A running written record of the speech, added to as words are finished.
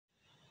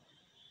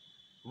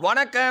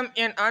வணக்கம்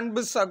என்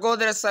அன்பு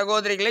சகோதர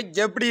சகோதரிகளை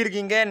எப்படி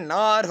இருக்கீங்க?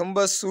 நான் ரொம்ப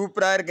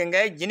சூப்பராக இருக்கேங்க.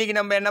 இன்னைக்கு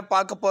நம்ம என்ன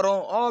பார்க்க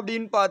போகிறோம்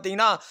அப்படின்னு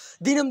பார்த்தீங்கன்னா,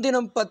 தினம்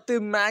தினம் 10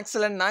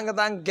 மேக்ஸில் நாங்கள்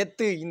தான்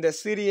கெத்து இந்த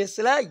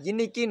சீரியஸில்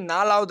இன்னைக்கு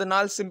 4வது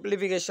நாள்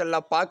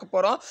சிம்பிளிஃபிகேஷனில் பார்க்க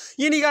போகிறோம்.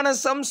 இன்னைக்கான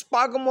சம்ஸ்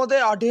பார்க்கும்போது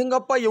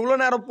அடேங்கப்பா எவ்வளோ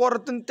நேரம்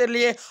போடுறதுன்னு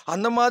தெரியலையே,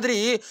 அந்த மாதிரி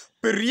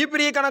பெரிய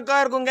பெரிய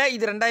கணக்காக இருக்குங்க.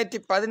 இது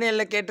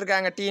 2017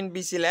 கேட்டிருக்காங்க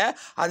டிஎன்பிசியில்.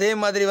 அதே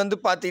மாதிரி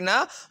பார்த்தீங்கன்னா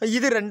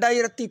இது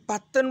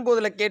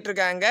 2019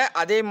 கேட்டிருக்காங்க.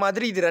 அதே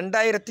மாதிரி இது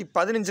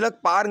 2015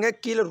 பாருங்கள்,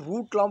 கீழே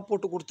ரூட்லாம்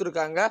போட்டு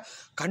கொடுத்துருக்காங்க.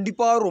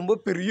 கண்டிப்பாக ரொம்ப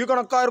பெரிய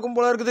கணக்காக இருக்கும்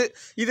போல இருக்குது.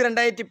 இது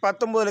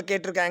 2019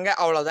 கேட்டிருக்காங்க.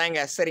 அவ்வளோதாங்க,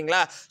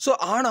 சரிங்களா? ஸோ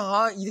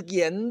ஆனால் இதுக்கு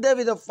எந்த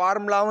வித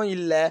ஃபார்முலாவும்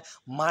இல்லை.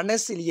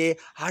 மனசுலேயே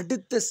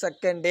அடுத்த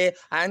செகண்டே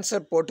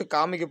ஆன்சர் போட்டு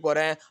காமிக்க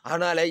போகிறேன்.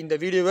 அதனால் இந்த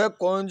வீடியோவை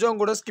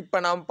கொஞ்சம் கூட ஸ்கிப்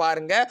பண்ணாமல்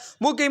பாருங்கள்.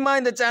 முக்கியமாக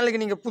இந்த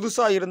சேனலுக்கு நீங்கள்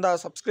புதுசாக இருந்தால்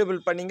சப்ஸ்கிரைப்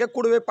பண்ணிங்க,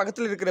 கூடவே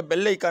பக்கத்தில் இருக்கிற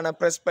பெல் ஐக்கானை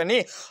ப்ரெஸ் பண்ணி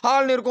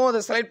ஆல்னு இருக்கும், அதை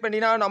செலக்ட்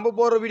பண்ணினா நம்ம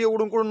போகிற வீடியோ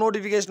கூட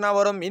நோட்டிஃபிகேஷனாக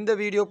வரும். இந்த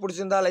வீடியோ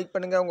பிடிச்சிருந்தா லைக்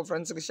பண்ணுங்கள், உங்கள்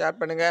ஃப்ரெண்ட்ஸுக்கு ஷேர்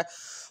பண்ணுங்கள்.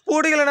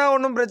 பிடிக்கலனா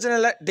ஒன்றும் பிரச்சனை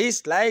இல்லை,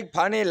 டிஸ்லைக்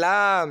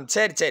பண்ணிடலாம்.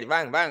 சரி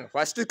வாங்க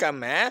ஃபஸ்ட்டு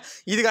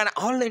இதுக்கான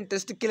ஆன்லைன்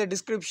டெஸ்ட்டு கீழே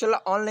டிஸ்கிரிப்ஷனில்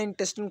ஆன்லைன்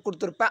டெஸ்ட்டுன்னு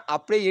கொடுத்துருப்பேன்,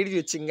 அப்படியே எழுதி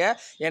வச்சுங்க.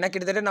 எனக்கு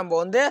கிட்டத்தட்ட நம்ம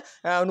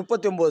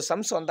 39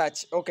 சம்ஸ்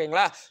வந்தாச்சு,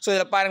 ஓகேங்களா? ஸோ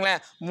இதில்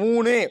பாருங்களேன்,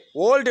 3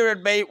 whole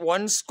divide by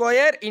 1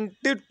 square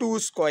into 2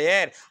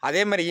 square,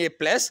 அதே மாதிரி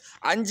plus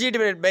 5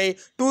 divide by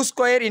 2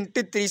 square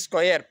into 3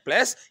 square,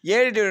 plus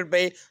 7 divide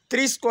by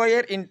 3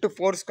 square into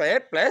 4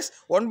 square, plus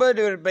 9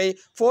 divide by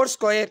 4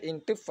 square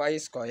into 5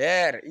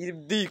 square.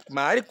 இது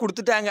மாதிரி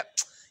கொடுத்துட்டாங்க.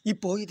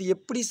 இப்போது இது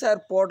எப்படி சார்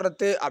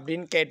போடுறது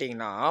அப்படின்னு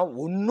கேட்டிங்கன்னா,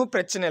 ஒன்றும்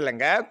பிரச்சனை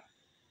இல்லைங்க.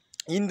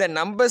 இந்த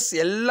நம்பர்ஸ்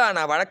எல்லாம்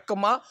நான்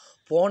வழக்கமாக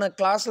போன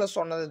கிளாஸில்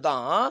சொன்னது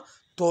தான்.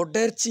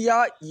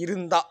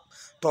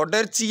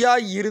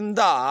 தொடர்ச்சியாக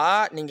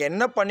இருந்தால் நீங்கள்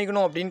என்ன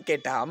பண்ணிக்கணும் அப்படின்னு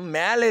கேட்டால்,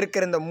 மேலே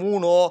இருக்கிற இந்த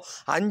 3,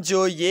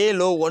 5,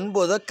 7,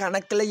 9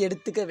 கணக்கில்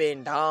எடுத்துக்க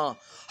வேண்டாம்.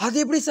 அது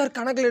எப்படி சார்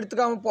கணக்கில்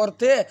எடுத்துக்காமல்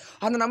போகிறது,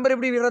 அந்த நம்பர்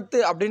எப்படி விடுறது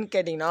அப்படின்னு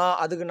கேட்டிங்கன்னா,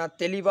 அதுக்கு நான்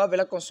தெளிவாக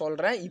விளக்கம்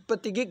சொல்கிறேன்.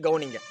 இப்போதைக்கு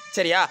கவனிங்க,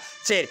 சரியா?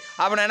 சரி,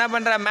 அப்போ நான் என்ன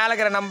பண்ணுறேன், மேலே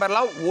இருக்கிற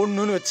நம்பர்லாம்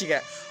 1ன்னு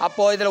வச்சுக்க.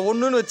 அப்போது இதில்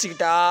 1ன்னு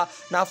வச்சுக்கிட்டா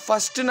நான்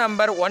first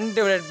number 1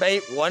 divide by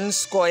 1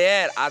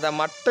 square அதை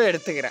மட்டும்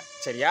எடுத்துக்கிறேன்,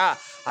 சரியா?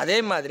 அதே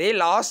மாதிரி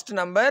last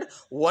number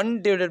 1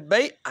 divide by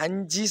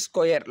 5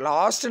 square,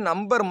 last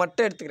number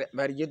மட்டும் எடுத்துக்கிறேன்,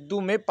 வேறு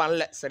எதுவுமே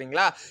பண்ணல,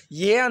 சரிங்களா?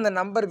 ஏன் அந்த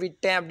நம்பர்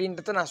விட்டேன்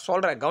அப்படின்றத நான்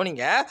சொல்கிறேன்,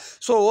 கவனிங்க.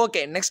 ஸோ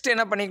ஓகே, நெக்ஸ்ட்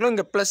என்ன பண்ணிக்கலாம்,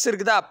 இங்கே ப்ளஸ்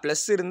இருக்குதா,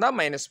 ப்ளஸ் இருந்தால்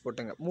மைனஸ்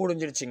போட்டுங்க,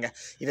 முடிஞ்சிடுச்சிங்க.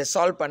 இதை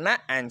சால்வ் பண்ண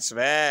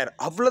ஆன்சர்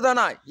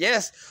அவ்வளோதானா?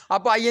 எஸ்.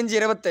 அப்போ 5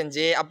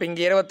 25, அப்போ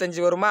இங்கே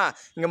 25 வருமா,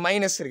 இங்கே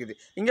மைனஸ் இருக்குது,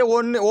 இங்கே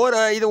 1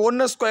 இது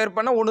 1 ஸ்கொயர்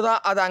பண்ணால் 1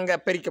 தான், அதை அங்கே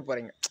பெருக்க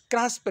போகிறீங்க,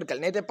 கிராஸ்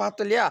பெருக்கல் நேற்று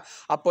பார்த்தோம் இல்லையா?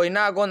 அப்போ என்ன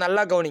ஆகும்,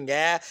 நல்லா கவனிங்க.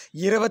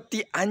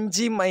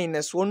 25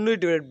 மைனஸ் 1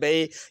 டிவைட் பை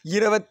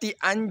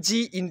 25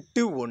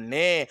 இன்ட்டு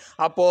 1,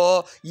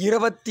 அப்போது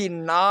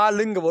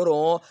 24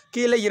 வரும்,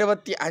 கீழே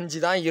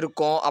 25 தான்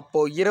இருக்கும்.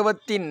 அப்போது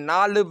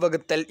 24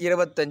 வகுத்தல்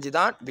 25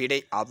 தான் விடை,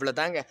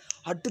 அவ்வளோதாங்க.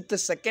 அடுத்த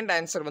செகண்ட்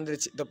ஆன்சர்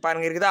வந்துருச்சு, இது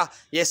பாருங்க, இருக்குதா?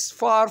 எஸ்,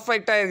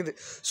 பர்ஃபெக்டாக இருக்குது.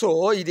 ஸோ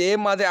இதே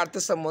மாதிரி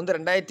அடுத்த சம்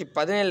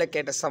 2017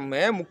 கேட்ட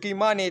சம்மு.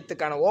 முக்கியமாக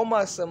நேற்றுக்கான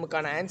ஓமா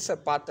சம்முக்கான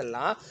ஆன்சர்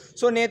பார்த்துடலாம்.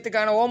 ஸோ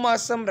நேற்றுக்கான ஓமா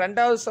சம்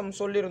 2வது சம்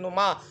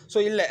சொல்லியிருந்தோமா? ஸோ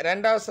இல்லை,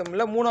 2வது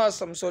சம்மில் 3வது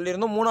சம்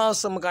சொல்லியிருந்தோம். 3வது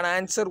சம்முக்கான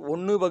ஆன்சர்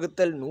 1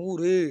 வகுத்தல்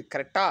 100,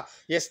 கரெக்டாக?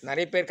 எஸ்,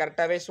 நிறைய பேர்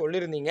கரெக்டாகவே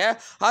சொல்லியிருந்தீங்க.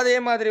 அதே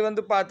மாதிரி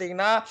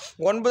பார்த்தீங்கன்னா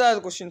 9வது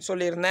கொஸ்டின்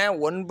சொல்லியிருந்தேன்,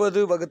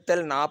 9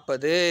 வகுத்தல்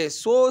 40.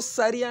 ஸோ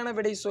சரியான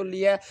விடை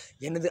சொல்லிய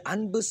எனது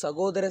அன்பு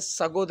சகோதர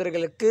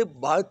சகோதரிகளுக்கு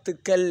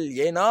வாழ்த்துக்கள்.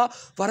 ஏன்னா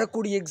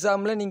வரக்கூடிய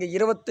எக்ஸாமில் நீங்கள்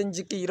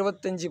 25க்கு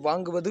 25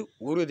 வாங்குவது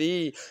உறுதி.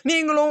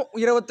 நீங்களும்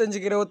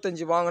 25க்கு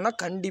 25 வாங்கினா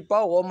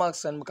கண்டிப்பாக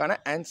ஓமார்க் சம்முக்கான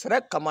ஆன்சரை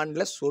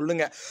கமெண்டில்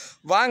சொல்லுங்கள்.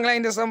 வாங்கலாம்,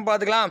 இந்த சம்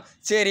பார்த்துக்கலாம்.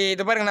 சரி,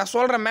 இது பாருங்க, நான்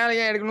சொல்கிறேன், மேலே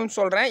ஏன் எடுக்கணும்னு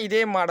சொல்கிறேன்.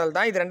 இதே மாடல்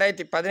தான், இது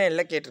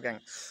 2017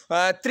 கேட்டிருக்காங்க.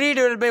 3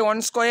 divide by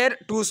 1 square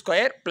 2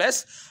 square, plus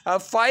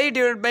 5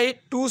 divide by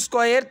 2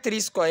 square 3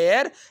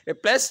 square,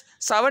 plus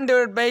 7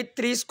 divide by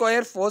 3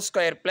 square 4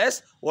 square, plus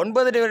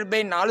 9 divide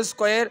by 4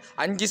 square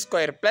 5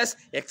 square, plus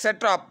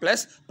etcetera,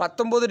 plus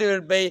 19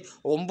 divide by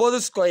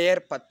 9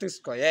 square 10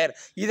 square.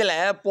 இதில்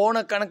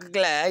போன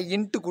கணக்குல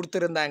இன்ட்டு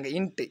கொடுத்துருந்தாங்க,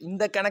 இன்ட்டு.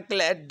 இந்த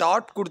கணக்கில்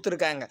டாட்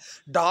கொடுத்துருக்காங்க.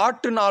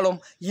 டாட்டுனாலும்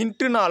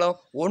இன்ட்டுனாலும்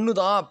ஒன்று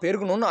தான்,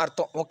 பெருகணும்னு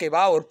அர்த்தம்,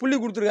 ஓகேவா? ஒரு புள்ளி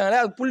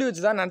கொடுத்துருக்காங்களே, அது புள்ளி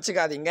வச்சு தான்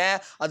நினச்சிக்காதீங்க,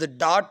 அது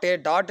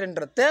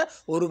டாட்டுன்றது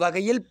ஒரு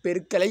வகையில்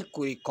பெருக்கலை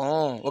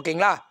குறிக்கும்,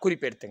 ஓகேங்களா?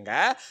 குறிப்பெடுத்துங்க.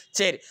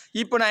 சரி,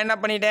 இப்போ நான் என்ன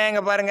பண்ணிட்டேன்,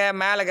 இங்கே பாருங்கள்,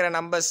 மேலே இருக்கிற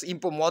நம்பர்ஸ்.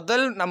 இப்போ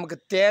முதல் நமக்கு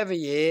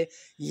தேவையே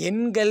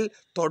எண்கள்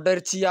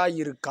தொடர்ச்சியாக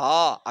இருக்கா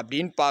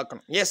அப்படின்னு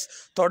பார்க்கணும். எஸ்,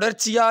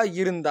 தொடர்ச்சியாக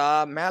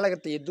இருந்தால்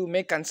மேலகத்தை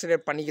எதுவுமே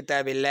கன்சிடர் பண்ணிக்க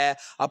தேவையில்லை.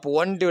 அப்போ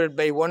 1 டிவைட்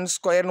பை 1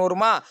 ஸ்கொயர்னு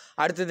வருமா?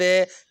 அடுத்தது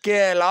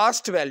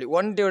லாஸ்ட் வேல்யூ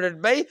 1 டிவைட்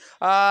பை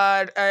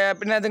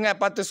என்னதுங்க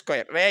 10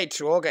 ஸ்கொயர், ரைட்?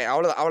 ஓகே,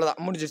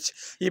 அவ்வளோதான் முடிஞ்சிச்சு.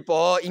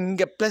 இப்போது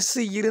இங்கே ப்ளஸ்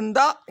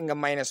இருந்தால் இங்கே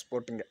மைனஸ்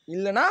போட்டுங்க,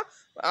 இல்லைனா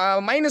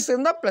மைனஸ்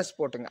இருந்தால் ப்ளஸ்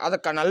போட்டுங்க.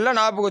 அதை நல்லா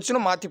ஞாபகம்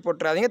வச்சுன்னு மாற்றி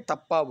போட்டுறாதீங்க,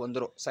 தப்பாக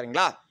வந்துடும்,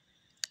 சரிங்களா?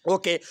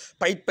 ஓகே,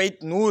 பைத்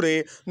 100,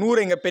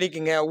 100 இங்கே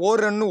பெருக்கிங்க, ஒரு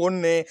ரன்னு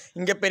 1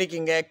 இங்கே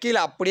பெருக்கிங்க, கீழே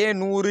அப்படியே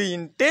 100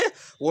 இன்ட்டு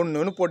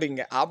 1ன்னு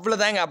போட்டுங்க.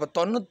 அவ்வளோதாங்க. அப்போ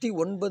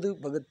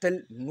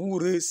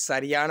 99/100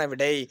 சரியான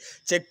விடை.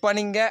 செக்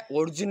பண்ணிங்க,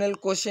 ஒரிஜினல்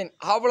கொஷின்.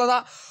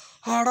 அவ்வளோதான்.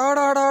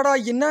 அடாடாடாடா,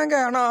 என்னங்க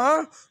ஆனால்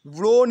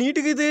இவ்வளோ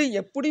நீட்டுக்குது,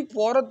 எப்படி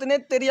போகிறதுனே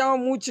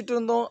தெரியாமல் மூச்சிட்டு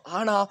இருந்தோம்.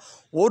 ஆனால்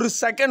ஒரு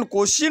செகண்ட்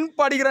கொஷின்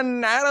படிக்கிற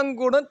நேரம்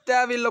கூட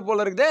தேவையில்லை போல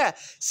இருக்குதே.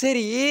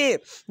 சரி,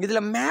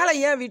 இதில் மேலே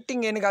ஏன்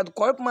விட்டீங்க, எனக்கு அது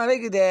குழப்பமாகவே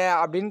இருக்குது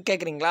அப்படின்னு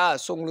கேட்குறீங்களா?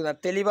 ஸோ உங்களுக்கு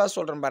நான் தெளிவாக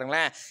சொல்கிறேன்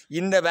பாருங்களேன்.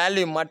 இந்த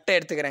வேல்யூ மட்டும்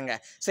எடுத்துக்கிறேங்க,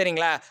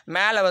 சரிங்களா?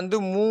 மேலே வந்து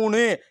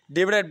 3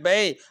 டிவைடட்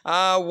பை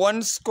 1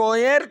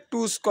 ஸ்கொயர்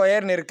 2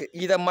 ஸ்கொயர்னு இருக்குது.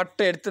 இதை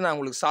மட்டும் எடுத்து நான்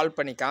உங்களுக்கு சால்வ்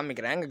பண்ணி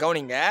காமிக்கிறேன். இங்கே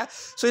கவனிங்க.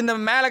 ஸோ இந்த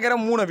மேலே இருக்கிற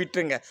 3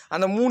 விட்டுருங்க.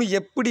 அந்த 3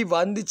 எப்படி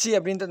வந்துச்சு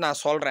அப்படின்ட்டு நான்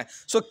சொல்கிறேன்.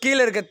 ஸோ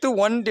கீழே இருக்கிறது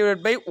 1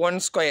 டிவைட் பை 1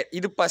 ஸ்கொயர்.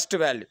 இது ஃபஸ்ட்டு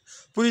வேல்யூ.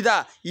 புரியுதா?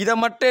 இதை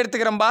மட்டும்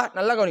எடுத்துக்கிறேன்பா,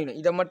 நல்லா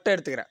கவனிக்கணும். இதை மட்டும்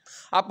எடுத்துக்கிறேன்.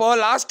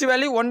 அப்போது last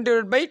value 1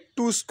 divide by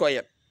 2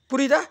 square.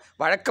 புரியுதா?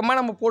 வழக்கமாக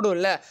நம்ம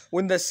போடுவோம்ல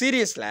இந்த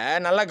சீரியஸில்.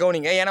 நல்லா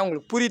கவனிங்க, ஏன்னா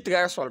உங்களுக்கு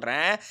புரியத்துக்காக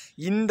சொல்கிறேன்.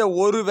 இந்த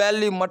ஒரு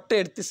வேல்யூ மட்டும்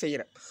எடுத்து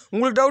செய்கிறேன்.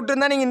 உங்களுக்கு டவுட்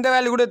இருந்தால் நீங்கள் இந்த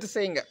வேல்யூ கூட எடுத்து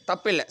செய்யுங்க,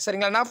 தப்பு இல்லை,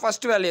 சரிங்களா? நான்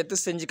ஃபஸ்ட்டு வேல்யூ எடுத்து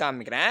செஞ்சு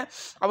காமிக்கிறேன்.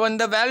 அப்போ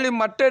இந்த வேல்யூ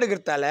மட்டும்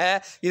எடுக்கிறதால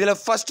இதில்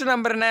ஃபஸ்ட்டு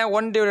நம்பர் என்ன,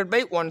 1 டிவைட்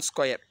பை 1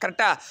 ஸ்கொயர்,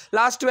 கரெக்டாக?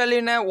 லாஸ்ட் வேல்யூ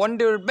என்ன, 1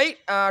 டிவைட் பை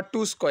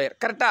 2 ஸ்கொயர்,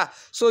 கரெக்டாக?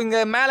 ஸோ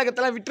இங்கே மேலே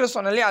இருக்கிறதால விட்டுற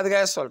சொன்னாலே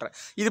அதுக்காக சொல்கிறேன்.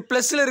 இது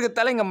ப்ளஸில்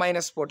இருக்கிறதால இங்கே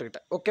மைனஸ்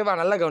போட்டுக்கிட்டேன். ஓகேவா?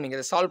 நல்லா கவனிங்க.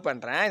 இதை சால்வ்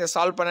பண்ணுறேன். இதை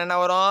சால்வ் பண்ண என்ன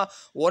வரும்,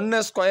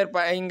 1 ஸ்கொயர்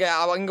இங்கே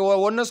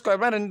 1 ஸ்கொயர்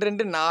பண்ணால் 2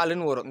 2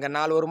 4ன்னு வரும். இங்கே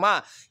 4 வருமா?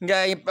 இங்கே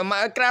இப்போ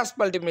கிராஸ்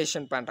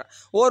மல்டிப்ளிகேஷன் பண்ணுறேன்.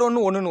 1 1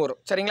 1ன்னு வரும்,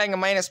 சரிங்களா? இங்கே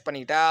மைனஸ்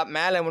பண்ணிக்கிட்டா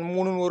மேலே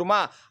 3ன்னு வருமா?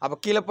 அப்போ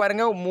கீழே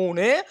பாருங்கள்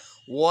 3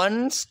 1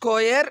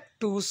 ஸ்கொயர்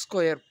 2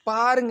 ஸ்கொயர்.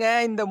 பாருங்க,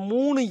 இந்த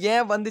 3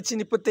 ஏன்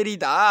வந்துச்சுன்னு இப்போ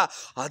தெரியுதா?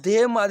 அதே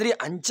மாதிரி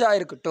 5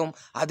 இருக்கட்டும்,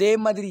 அதே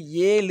மாதிரி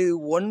 7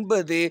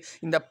 9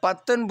 இந்த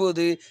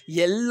 19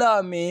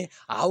 எல்லாமே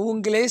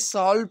அவங்களே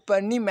சால்வ்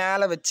பண்ணி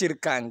மேலே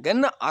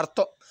வச்சுருக்காங்கன்னு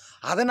அர்த்தம்.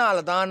 அதனால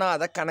தான் நான்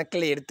அதை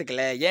கணக்கில்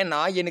எடுத்துக்கல. ஏன்னா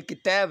எனக்கு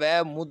தேவை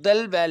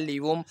முதல்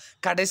வேல்யூவும்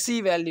கடைசி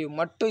வேல்யூ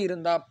மட்டும்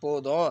இருந்தால்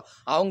போதும்.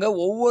 அவங்க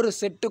ஒவ்வொரு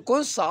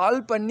செட்டுக்கும்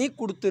சால்வ் பண்ணி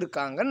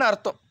கொடுத்துருக்காங்கன்னு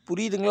அர்த்தம்.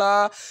 புரியுதுங்களா?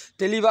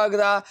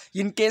 தெளிவாகுதா?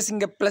 இன்கேஸ்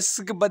இங்கே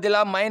ப்ளஸ்ஸுக்கு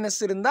பதிலாக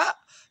மைனஸ் இருந்தால்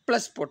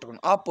ப்ளஸ்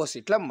போட்டுக்கணும்,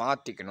 ஆப்போசிட்டில்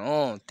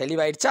மாற்றிக்கணும்.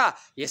 தெளிவாயிடுச்சா?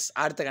 எஸ்.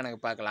 அடுத்த கணக்கு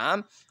பார்க்கலாம்.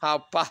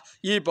 அப்பா,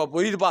 இப்போ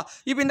புரியுதுப்பா.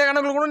 இப்போ இந்த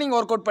கணக்கில் கூட நீங்கள்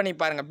ஒர்க் அவுட் பண்ணி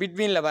பாருங்கள்,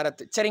 பிட்வீனில்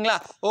வரது, சரிங்களா?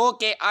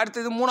 ஓகே,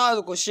 அடுத்தது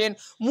 3வது question.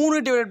 3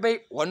 divide by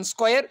 1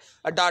 square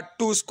dot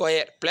 2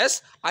 square plus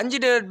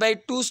 5 divide by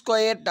 2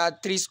 square dot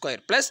 3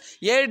 square plus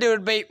 7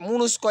 divide by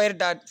 3 square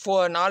dot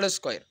 4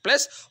 square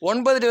plus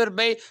 9 divide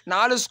by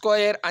 4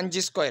 square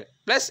 5 square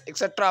plus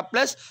etcetera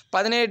plus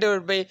 17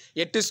 divide by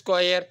 8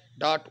 square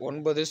dot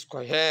 9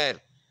 square.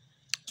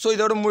 So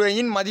இதோட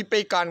முறையின் மதிப்பை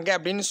காண்க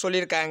அப்படின்னு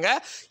சொல்லியிருக்காங்க.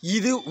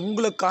 இது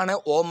உங்களுக்கான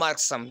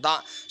homework some தான்.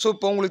 So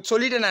இப்போ உங்களுக்கு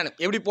சொல்லிட்டேன் நான்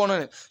எப்படி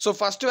போகணுன்னு. So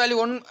first value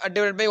 1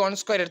 divide by 1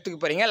 square எடுத்துக்க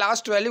போகிறீங்க.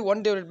 Last value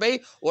 1 divide by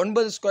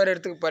 9 square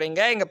எடுத்துக்க போகிறீங்க.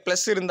 இங்கே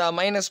ப்ளஸ் இருந்தால்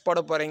மைனஸ்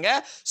போட போகிறீங்க.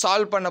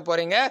 சால்வ் பண்ண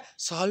போகிறீங்க.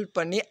 சால்வ்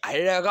பண்ணி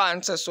அழகாக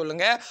ஆன்சர்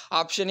சொல்லுங்கள்.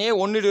 Option A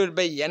 1 divide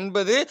by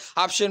 80,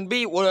 option B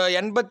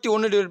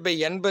 81 divide by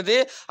 80,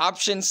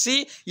 option C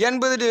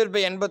 80 divide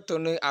by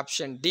 81,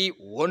 option D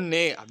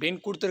 1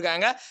 அப்படின்னு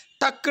கொடுத்துருக்காங்க.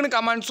 டக்குன்னு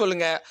கமெண்ட்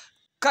சொல்லுங்கள்.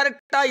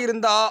 கரெக்டாக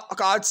இருந்தால்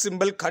கார்ட்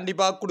சிம்பிள்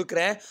கண்டிப்பாக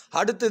கொடுக்குறேன்.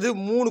 அடுத்தது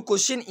 3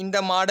 கொஷின் இந்த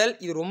மாடல்.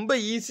 இது ரொம்ப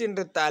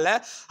ஈஸின்றதால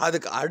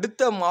அதுக்கு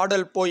அடுத்த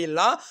மாடல்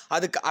போயிடலாம்.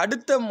 அதுக்கு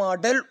அடுத்த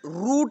மாடல்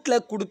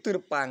ரூட்டில்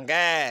கொடுத்துருப்பாங்க,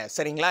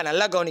 சரிங்களா?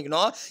 நல்லா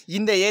கவனிக்கணும்.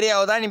 இந்த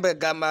ஏரியாவை தான்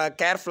நம்ம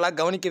கேர்ஃபுல்லாக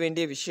கவனிக்க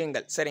வேண்டிய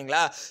விஷயங்கள்,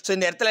 சரிங்களா? ஸோ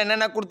இந்த இடத்துல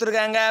என்னென்ன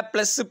கொடுத்துருக்காங்க, ++,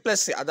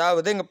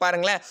 அதாவது இங்கே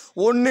பாருங்களேன்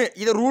 1,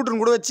 இதை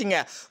ரூட்னு கூட வச்சுங்க.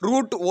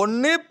 ரூட்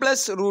 1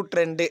 + ரூட்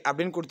 2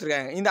 அப்படின்னு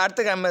கொடுத்துருக்காங்க. இந்த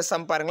அடுத்த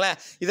சம் பாருங்களேன்.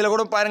 இதில்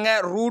கூட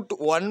பாருங்கள் ரூட்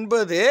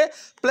 9 +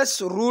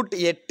 ரூட்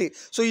 8.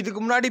 ஸோ இதுக்கு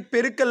முன்னாடி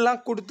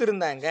பெருக்கெல்லாம்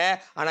கொடுத்துருந்தாங்க.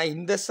 ஆனால்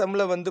இந்த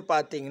சம்மில் வந்து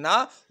பார்த்தீங்கன்னா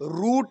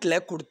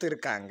ரூட்டில்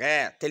கொடுத்துருக்காங்க.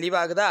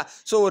 தெளிவாகுதா?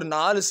 ஸோ ஒரு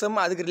 4 சம்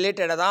அதுக்கு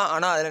ரிலேட்டடாக தான்.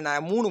 ஆனால் அதில்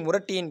நான் 3 முறை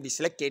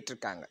டிஎன்பிசியில்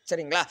கேட்டிருக்காங்க,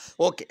 சரிங்களா?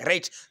 Okay,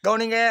 right.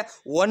 கவனிங்க.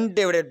 1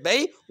 divided by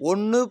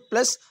 1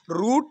 +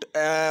 root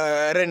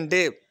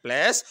 2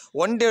 plus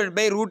 1 divide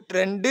by root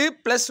 2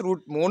 +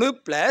 root 3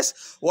 plus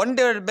 1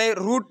 divide by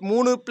root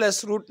 3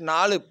 + root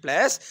 4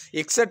 plus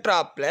etcetera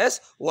plus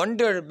 1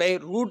 divide by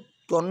root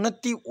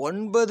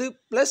 99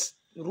 +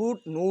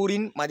 root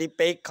 100ன்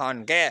மதிப்பை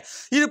காண்க.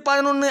 இது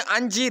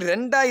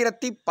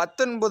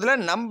 11/5/2019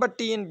 நம்ம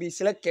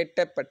டிஎன்பிசியில்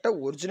கேட்டப்பட்ட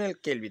ஒரிஜினல்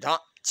கேள்வி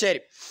தான்.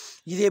 சரி,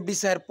 இது எப்படி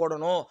சார்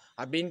போடணும்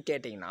அப்படின்னு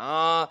கேட்டிங்கன்னா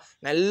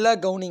நல்லா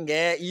கவனிங்க.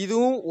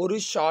 இதுவும் ஒரு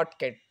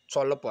ஷார்ட்கட்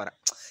சொல்ல போகிறேன்.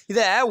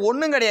 இதை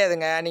ஒன்றும்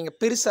கிடையாதுங்க, நீங்கள்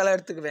பெருசாலாம்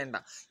எடுத்துக்க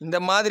வேண்டாம். இந்த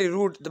மாதிரி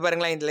ரூட் இது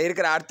பாருங்களேன். இதில்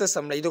இருக்கிற அடுத்த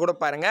சம்மில் இது கூட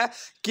பாருங்கள்.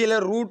 கீழே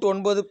ரூட்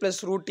 9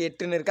 + ரூட்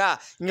 8ன்னு இருக்கா?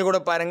 இங்கே கூட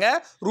பாருங்கள்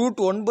ரூட்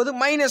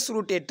 9 -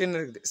 ரூட் 8ன்னு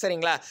இருக்குது,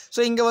 சரிங்களா? ஸோ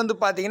இங்கே வந்து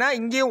பார்த்தீங்கன்னா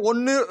இங்கேயும்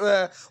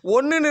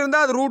 1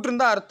 இருந்தால் அது ரூட்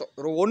இருந்தால் அர்த்தம்.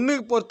 ஒரு 1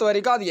 பொறுத்த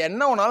வரைக்கும் அது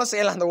என்ன ஒன்றாலும்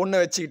செய்யலாம் அந்த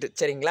 1 வச்சுக்கிட்டு,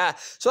 சரிங்களா?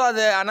 ஸோ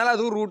அது அதனால்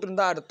அதுவும் ரூட்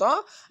இருந்தால் அர்த்தம்.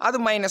 அது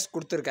மைனஸ்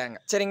கொடுத்துருக்காங்க,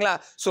 சரிங்களா?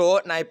 ஸோ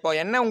நான் இப்போ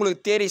என்ன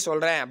உங்களுக்கு தேரி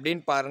சொல்கிறேன்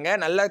அப்படின்னு பாருங்கள்.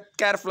 நல்லா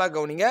கேர்ஃபுல்லாக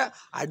கவனிங்க.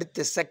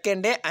 அடுத்த செகண்ட்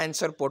செகண்டே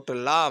ஆன்சர்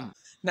போட்டுடலாம்.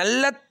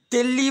 நல்ல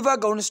தெளிவாக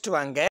கவனிச்சுட்டு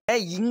வாங்க.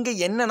 இங்கே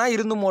என்னன்னா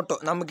இருந்து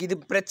மோட்டோம், நமக்கு இது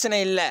பிரச்சனை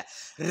இல்லை.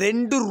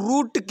 2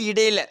 ரூட்டுக்கு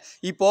இடையில்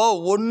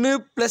இப்போது 1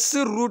 +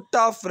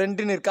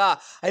 √2 இருக்கா,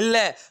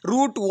 இல்லை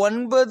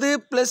 √9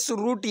 +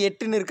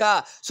 √8 இருக்கா.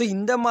 ஸோ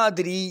இந்த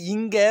மாதிரி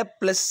இங்கே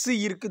ப்ளஸ்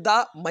இருக்குதா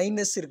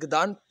மைனஸ்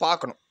இருக்குதான்னு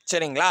பார்க்கணும்.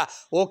 சரிங்களா?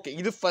 ஓகே,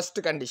 இது ஃபர்ஸ்ட்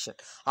கண்டிஷன்.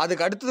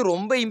 அதுக்கு அடுத்தது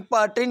ரொம்ப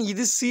இம்பார்ட்டன்ட்,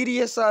 இது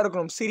சீரியஸாக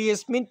இருக்கணும்.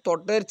 சீரியஸ் மீன்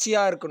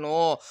தொடர்ச்சியாக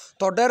இருக்கணும்.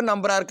 தொடர்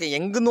நம்பராக இருக்கு,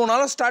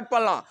 எங்கேருந்தோனாலும் ஸ்டார்ட்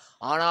பண்ணலாம்,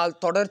 ஆனால்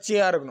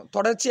தொடர்ச்சியாக இருக்கணும்.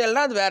 தொடர்ச்சியாக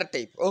இல்லைனா அது வேறு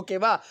டைப்.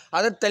 ஓகேவா?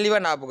 அதை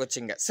தெளிவாக ஞாபகம்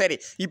வச்சுங்க. சரி,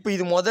 இப்போ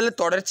இது முதல்ல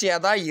தொடர்ச்சியாக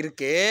தான்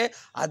இருக்குது.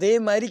 அதே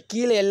மாதிரி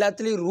கீழே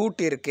எல்லாத்துலேயும்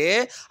ரூட்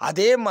இருக்குது.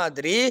 அதே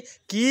மாதிரி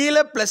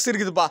கீழே ப்ளஸ்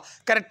இருக்குதுப்பா.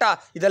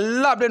 கரெக்டாக?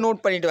 இதெல்லாம் அப்படியே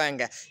நோட் பண்ணிட்டு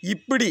வாங்க.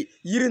 இப்படி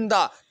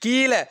இருந்தால்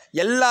கீழே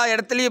எல்லா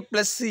இடத்துலையும்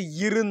ப்ளஸ்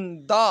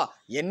இருந்தால்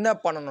என்ன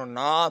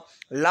பண்ணணும்னா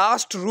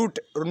லாஸ்ட் ரூட்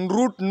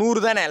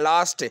 100 தானே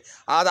லாஸ்ட்டு,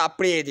 அதை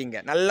அப்படியே எழுதிங்க.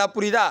 நல்லா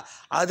புரியுதா?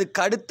 அதுக்கு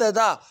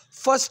அடுத்ததா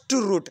ஃபஸ்ட்டு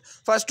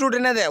ரூட்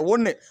என்னது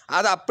 1,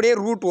 அதை அப்படியே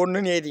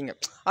 √1 எழுதிங்க.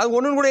 அது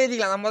 1 கூட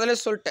எழுதிக்கலாம், நான் முதல்ல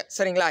சொல்லிட்டேன்.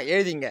 சரிங்களா?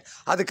 எழுதிங்க.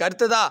 அதுக்கு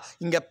அடுத்ததா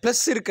இங்கே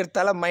ப்ளஸ்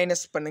இருக்கிறதால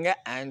மைனஸ் பண்ணுங்கள்,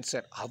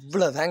 ஆன்சர்.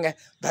 அவ்வளோதாங்க,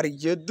 வேறு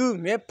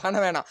எதுவுமே பண்ண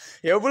வேணாம்.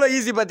 எவ்வளோ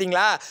ஈஸி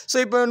பார்த்தீங்களா? ஸோ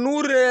இப்போ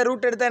 100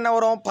 ரூட் எடுத்தால் என்ன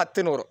வரும்?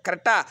 10ன்னு வரும்.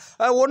 கரெக்டாக?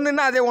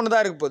 1ன்னா அதே 1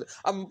 தான் இருக்க போகுது.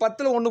 அப்போ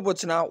 10ல் 1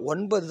 போச்சுன்னா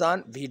 9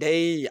 தான் விடை.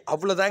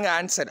 அவ்வளோதாங்க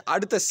ஆன்சர்.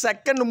 அடுத்த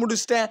செகண்ட்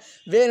முடிச்சிட்டேன்.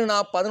 வேணும்னா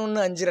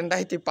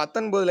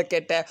 11/5/2019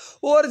 கேட்டேன்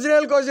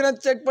ஒரிஜினல் கொஸ்டினை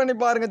செக் பண்ணி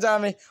பாருங்க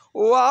சாமி.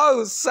 வாவ்,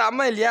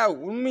 செம இல்லையா?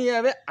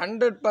 உண்மையாகவே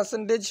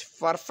 100%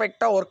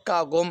 பர்ஃபெக்டாக ஒர்க்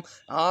ஆகும்.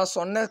 நான்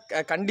சொன்ன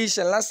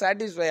கண்டிஷன்லாம்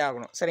சாட்டிஸ்ஃபை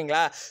ஆகணும்.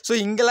 சரிங்களா? ஸோ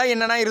இங்கெல்லாம்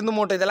என்னென்னா இருந்து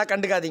மோட்டோ இதெல்லாம்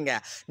கண்டுக்காதீங்க.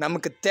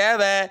 நமக்கு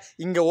தேவை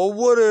இங்கே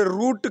ஒவ்வொரு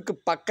ரூட்டுக்கு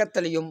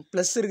பக்கத்துலேயும்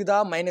ப்ளஸ் இருக்குதா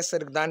மைனஸ்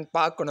இருக்குதான்னு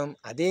பார்க்கணும்.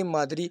 அதே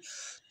மாதிரி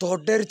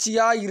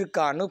தொடர்ச்சியாக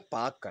இருக்கான்னு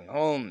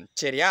பார்க்கணும்.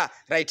 சரியா?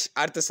 ரைட்,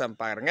 அடுத்த சம்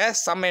பாருங்க.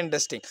 செம்ம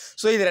இன்ட்ரெஸ்டிங்.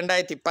 ஸோ இது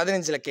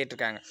 2015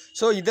 கேட்டிருக்காங்க.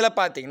 ஸோ இதில்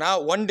பார்த்தீங்கன்னா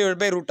 1/9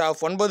 +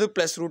 √9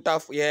 +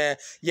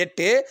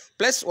 √8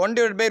 +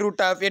 1/8 +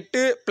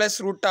 √8 +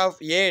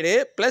 √7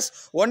 +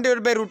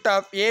 1/7 +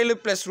 √7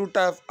 +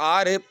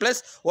 √6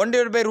 + 1/6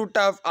 +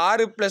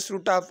 √5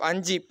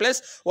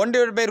 +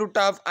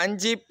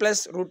 1/5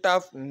 +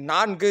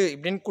 √4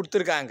 இப்படின்னு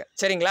கொடுத்துருக்காங்க.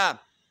 சரிங்களா?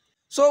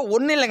 ஸோ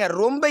ஒன்றும் இல்லைங்க,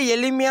 ரொம்ப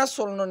எளிமையாக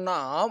சொல்லணுன்னா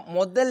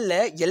முதல்ல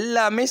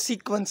எல்லாமே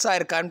சீக்வன்ஸாக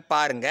இருக்கான்னு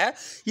பாருங்கள்.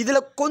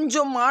 இதில்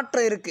கொஞ்சம்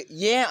மாற்றம் இருக்குது.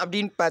 ஏன்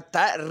அப்படின்னு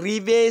பார்த்தா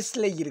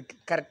ரிவேஸில் இருக்குது.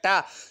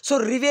 கரெக்டாக? ஸோ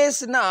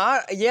ரிவேஸ்னால்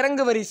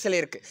இறங்கு வரிசையில்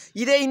இருக்குது.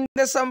 இதே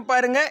இந்த சம்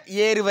பாருங்கள்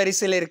ஏறு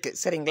வரிசையில் இருக்குது.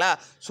 சரிங்களா?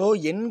 ஸோ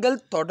எண்கள்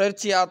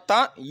தொடர்ச்சியாக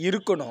தான்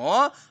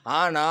இருக்கணும்,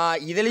 ஆனால்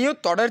இதுலேயும்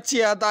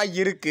தொடர்ச்சியாக தான்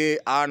இருக்குது,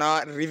 ஆனால்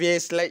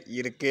ரிவேஸில்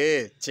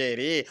இருக்குது.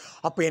 சரி,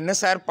 அப்போ என்ன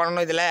சார்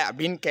பண்ணணும் இதில்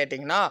அப்படின்னு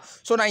கேட்டிங்கன்னா,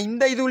 ஸோ நான்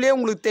இந்த இதுலேயே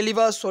உங்களுக்கு தெளிவாக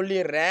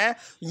சொல்லிடுறேன்.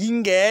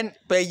 இங்கே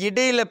இப்போ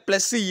இடையில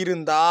ப்ளஸ்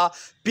இருந்தால்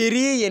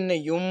பெரிய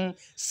எண்ணையும்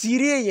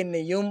சிறிய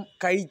எண்ணையும்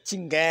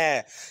கழிச்சுங்க.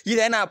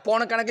 இதை நான்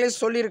போன கணக்கிலே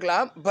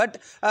சொல்லியிருக்கலாம், பட்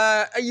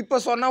இப்போ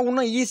சொன்னால்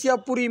இன்னும்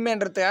ஈஸியாக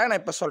புரியுமேன்றதுக்காக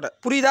நான் இப்போ சொல்கிறேன்.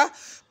 புரியுதா?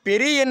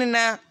 பெரிய எண் என்ன?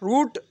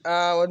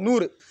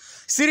 √100,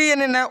 சிறிய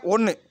எண் என்ன?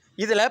 1.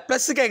 இதில்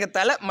ப்ளஸ்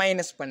கேட்கறதால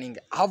மைனஸ் பண்ணிங்க.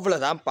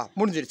 அவ்வளோதான்ப்பா,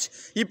 முடிஞ்சிருச்சு.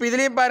 இப்போ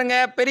இதுலேயும்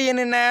பாருங்கள், பெரிய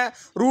எண் என்ன?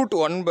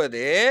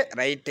 √9,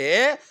 ரைட்டு.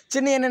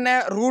 சின்ன எண் என்ன?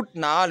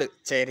 √4.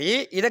 சரி,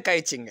 இதை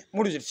கழிச்சிங்க,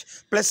 முடிஞ்சிருச்சு.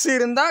 ப்ளஸ்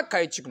இருந்தால்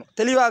கழிச்சிக்கணும்.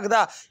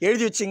 தெளிவாகுதா?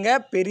 எழுதி வச்சுங்க.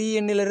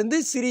 பெரிய எண்ணிலிருந்து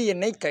சிறிய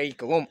எண்ணை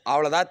கழிக்கவும்.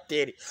 அவ்வளோதான்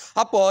தேரி.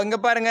 அப்போது இங்கே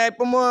பாருங்கள்,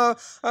 இப்போ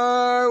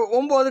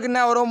 9க்கு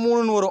என்ன வரும்?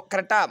 3ன்னு வரும்.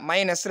 கரெக்டாக?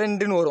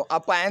 -2ன்னு வரும்.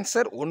 அப்போ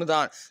ஆன்சர் 1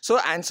 தான். So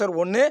answer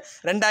 1.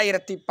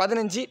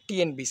 2015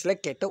 TNPSCல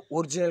கேட்ட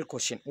ஒரிஜினல்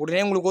கொஷின்.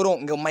 உடனே உங்களுக்கு வரும்,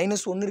 இங்கே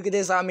 -1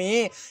 இருக்குதே சாமி,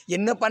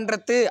 என்ன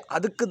பண்ணுறது?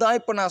 அதுக்கு தான்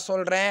இப்போ நான்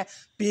சொல்கிறேன்,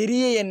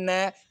 பெரிய எண்ணை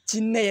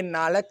சின்ன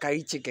எண்ணால்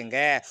கழிச்சுக்கங்க.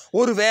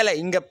 ஒரு வேளை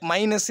இங்கே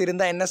மைனஸ்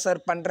இருந்தால் என்ன சார்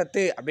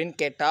பண்ணுறது அப்படின்னு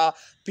கேட்டால்,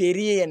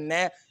 பெரிய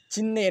எண்ணை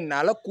சின்ன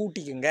எண்ணால்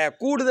கூட்டிக்குங்க.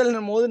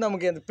 கூடுதல்னும் போது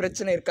நமக்கு அந்த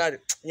பிரச்சனை இருக்காது,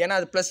 ஏன்னா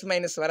அது ப்ளஸ்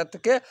மைனஸ்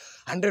வரத்துக்கு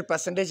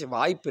 100%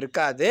 வாய்ப்பு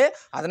இருக்காது.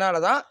 அதனால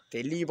தான்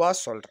தெளிவாக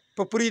சொல்கிறேன்.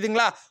 இப்போ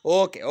புரியுதுங்களா?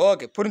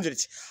 ஓகே,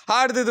 புரிஞ்சிருச்சு.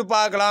 அடுத்தது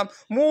பார்க்கலாம்.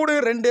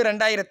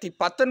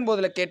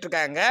 3/2/2019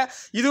 கேட்டிருக்காங்க.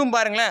 இதுவும்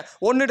பாருங்களேன்,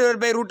 1/9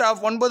 -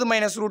 √9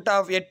 -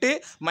 √8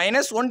 -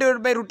 1/8 -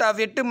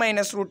 √8 -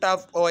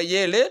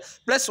 +1/7 -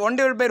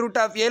 +1/7 -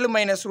 √6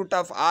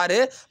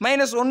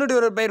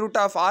 -1/6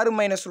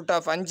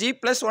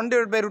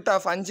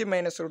 +1/5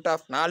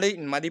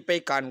 -√5 மதிப்பை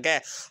காண்க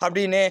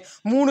அப்படின்னு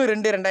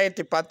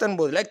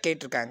 3/2/2019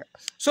 கேட்டிருக்காங்க.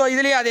 ஸோ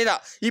இதுலேயே அதே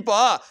தான். இப்போ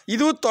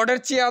இதுவும்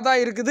தொடர்ச்சியாக தான்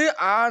இருக்குது,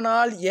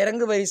 ஆனால்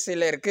இறங்கு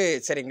வரிசையில் இருக்குது.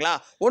 சரிங்களா?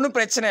 ஒன்றும்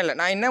பிரச்சனை இல்லை.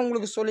 நான் என்ன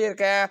உங்களுக்கு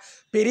சொல்லியிருக்கேன்,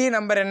 பெரிய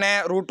நம்பர் என்ன?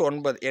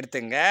 √9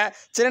 எடுத்துங்க.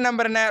 சின்ன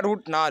நம்பர் என்ன?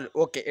 √4.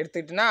 ஓகே,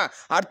 எடுத்துக்கிட்டுனா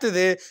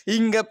அடுத்தது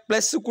இங்கே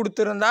ப்ளஸ்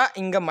கொடுத்துருந்தா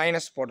இங்கே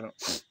மைனஸ் போடணும்.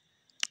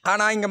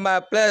 ஆனால் இங்கே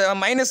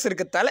மைனஸ்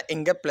இருக்கிறதால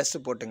இங்கே ப்ளஸ்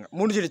போட்டுங்க,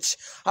 முடிஞ்சிடுச்சு.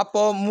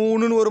 அப்போது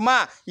 3ன்னு வருமா,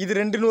 இது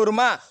 2ன்னு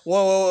வருமா,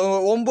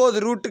 9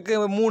 ரூட்டுக்கு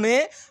 3,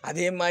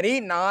 அதே மாதிரி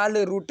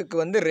 4 ரூட்டுக்கு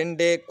வந்து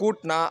 2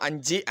 கூட்டினா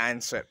 5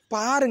 ஆன்சர்.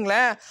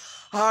 பாருங்களேன்,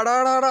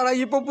 அடாடாடா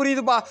இப்போ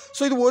புரியுதுப்பா.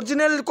 ஸோ இது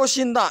ஒரிஜினல்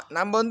கொஷின் தான்,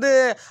 நம்ம வந்து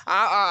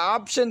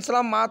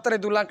ஆப்ஷன்ஸ்லாம் மாத்திர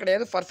இதுலாம்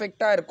கிடையாது,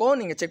 பர்ஃபெக்டாக இருக்கும்,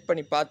 நீங்கள் செக்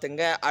பண்ணி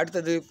பார்த்துங்க.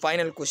 அடுத்தது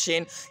ஃபைனல்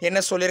கொஷின் என்ன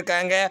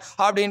சொல்லியிருக்காங்க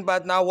அப்படின்னு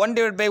பார்த்தா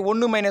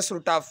 1/1 minus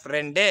root of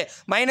 2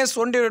 minus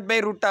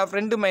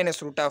 1/√2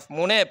 minus root of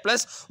 3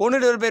 plus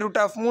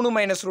 1/√3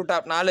 minus root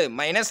of 4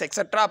 minus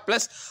extra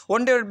plus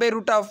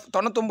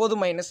 1/√99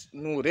 minus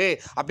 100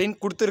 அப்படின்னு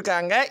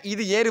கொடுத்துருக்காங்க.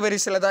 இது ஏறு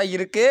வரிசையில் தான்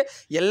இருக்குது,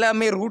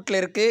 எல்லாமே ரூட்டில்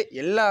இருக்குது,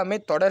 எல்லாமே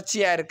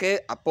தொடர்ச்சியாக இருக்குது.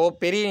 அப்போது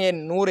பெரிய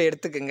எண் 100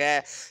 எடுத்துக்கோங்க,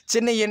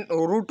 சின்ன எண்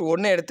ரூட்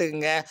 1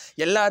 எடுத்துக்கோங்க,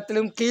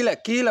 எல்லாத்துலேயும்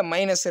கீழே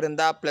மைனஸ்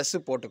இருந்தால் ப்ளஸ்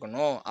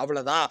போட்டுக்கணும்,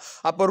 அவ்வளோதான்.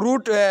 அப்போ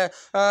ரூட்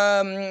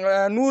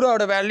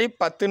 100ஓட வேல்யூ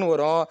 10ன்னு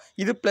வரும்,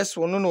 இது ப்ளஸ்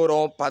 1ன்னு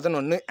வரும்,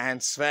 11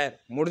 ஆன்சர்.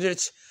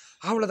 முடிஞ்சிடுச்சு,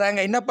 அவ்வளோதாங்க.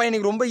 என்னப்பா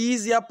எனக்கு ரொம்ப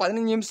ஈஸியாக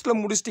 15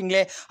 நிமிஷத்தில்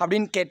முடிச்சிட்டிங்களே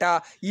அப்படின்னு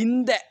கேட்டால்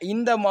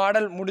இந்த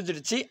மாடல்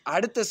முடிஞ்சிடுச்சு.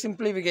 அடுத்த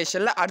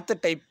சிம்பிளிஃபிகேஷனில் அடுத்த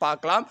டைப்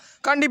பார்க்கலாம்.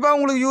 கண்டிப்பாக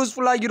உங்களுக்கு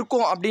யூஸ்ஃபுல்லாக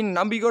இருக்கும் அப்படின்னு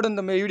நம்பிக்கையோடு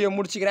இந்த வீடியோ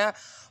முடிச்சுக்கிறேன்.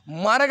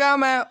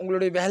 மறக்காமல்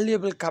உங்களுடைய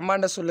வேல்யூபிள்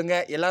கமெண்டை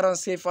சொல்லுங்கள். எல்லோரும்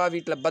சேஃபாக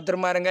வீட்டில்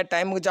பத்திரமா இருங்க,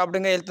 டைமுக்கு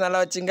சாப்பிடுங்க, ஹெல்த்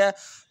நல்லா வச்சுங்க.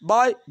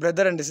 பாய்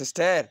பிரதர் அண்ட்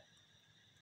சிஸ்டர்.